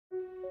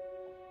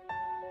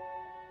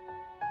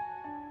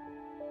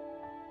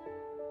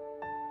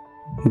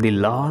The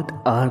Lord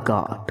our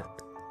God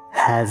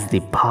has the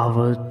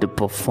power to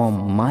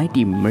perform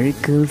mighty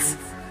miracles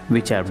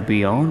which are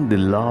beyond the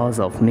laws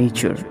of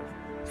nature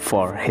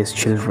for His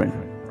children.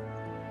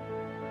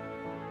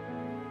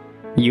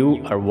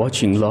 You are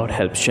watching Lord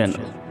Helps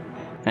Channel,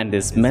 and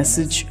this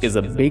message is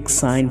a big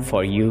sign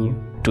for you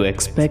to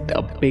expect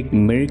a big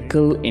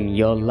miracle in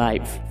your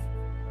life,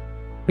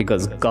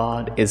 because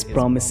God is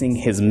promising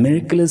His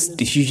miraculous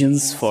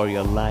decisions for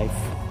your life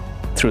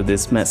through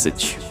this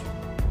message.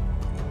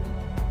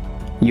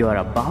 You are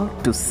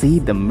about to see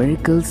the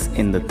miracles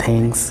in the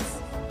things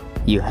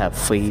you have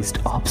faced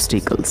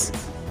obstacles,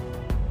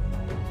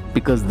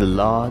 because the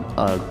Lord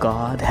our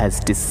God has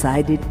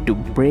decided to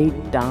break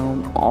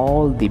down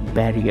all the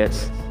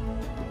barriers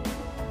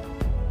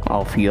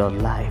of your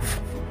life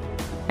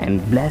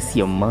and bless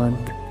your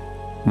month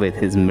with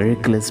His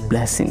miraculous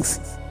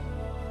blessings.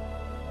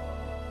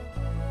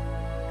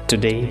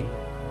 Today,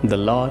 the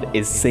Lord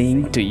is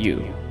saying to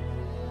you,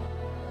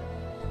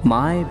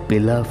 "My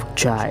beloved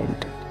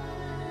child,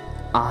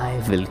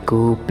 I will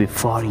go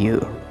before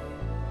you.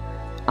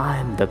 I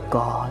am the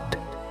God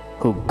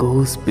who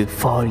goes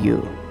before you.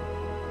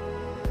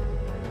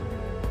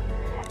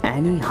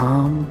 Any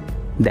harm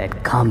that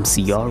comes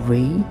your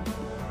way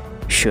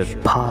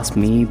should pass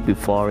me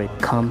before it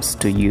comes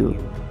to you.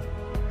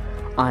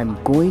 I am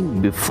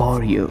going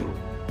before you,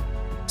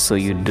 so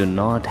you do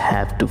not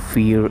have to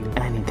fear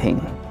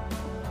anything."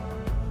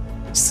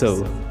 So,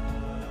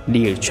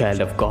 dear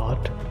child of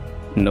God,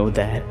 know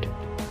that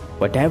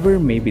whatever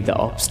may be the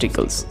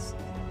obstacles,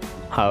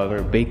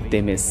 however big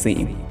they may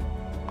seem,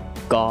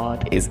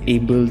 God is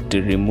able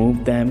to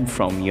remove them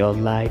from your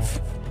life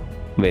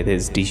with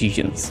His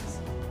decisions.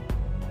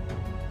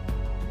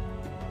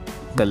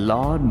 The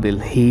Lord will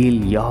heal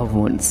your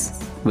wounds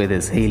with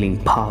His healing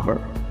power.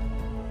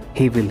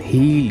 He will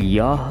heal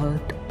your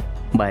hurt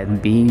by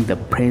being the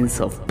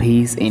Prince of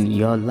Peace in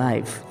your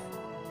life.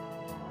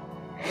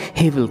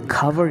 He will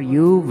cover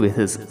you with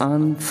His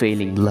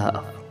unfailing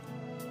love.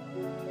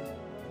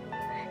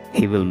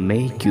 He will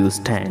make you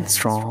stand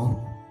strong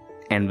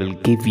and will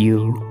give you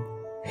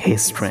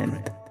His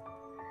strength.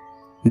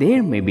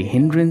 There may be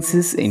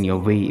hindrances in your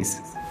ways,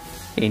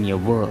 in your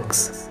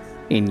works,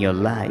 in your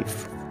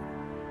life.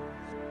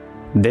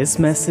 This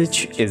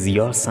message is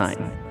your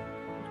sign.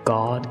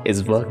 God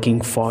is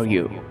working for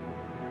you.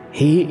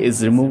 He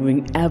is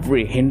removing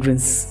every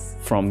hindrance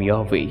from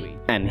your way,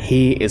 and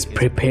He is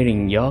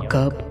preparing your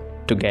cup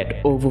to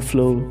get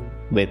overflow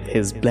with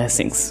His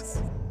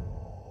blessings.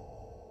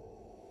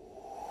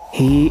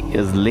 He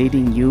is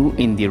leading you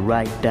in the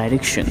right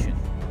direction.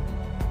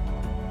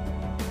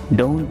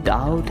 Don't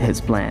doubt His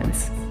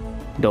plans.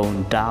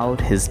 Don't doubt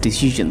His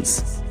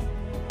decisions.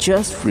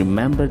 Just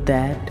remember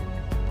that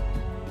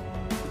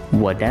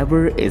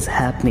whatever is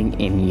happening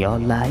in your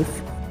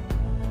life,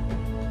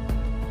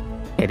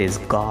 it is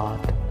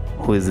God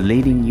who is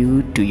leading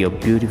you to your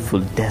beautiful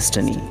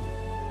destiny.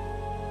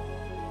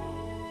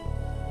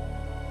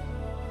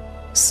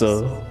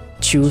 So,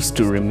 choose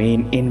to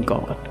remain in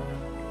God,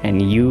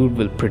 and you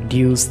will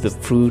produce the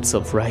fruits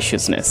of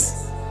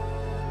righteousness.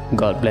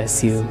 God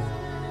bless you.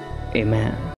 Amen.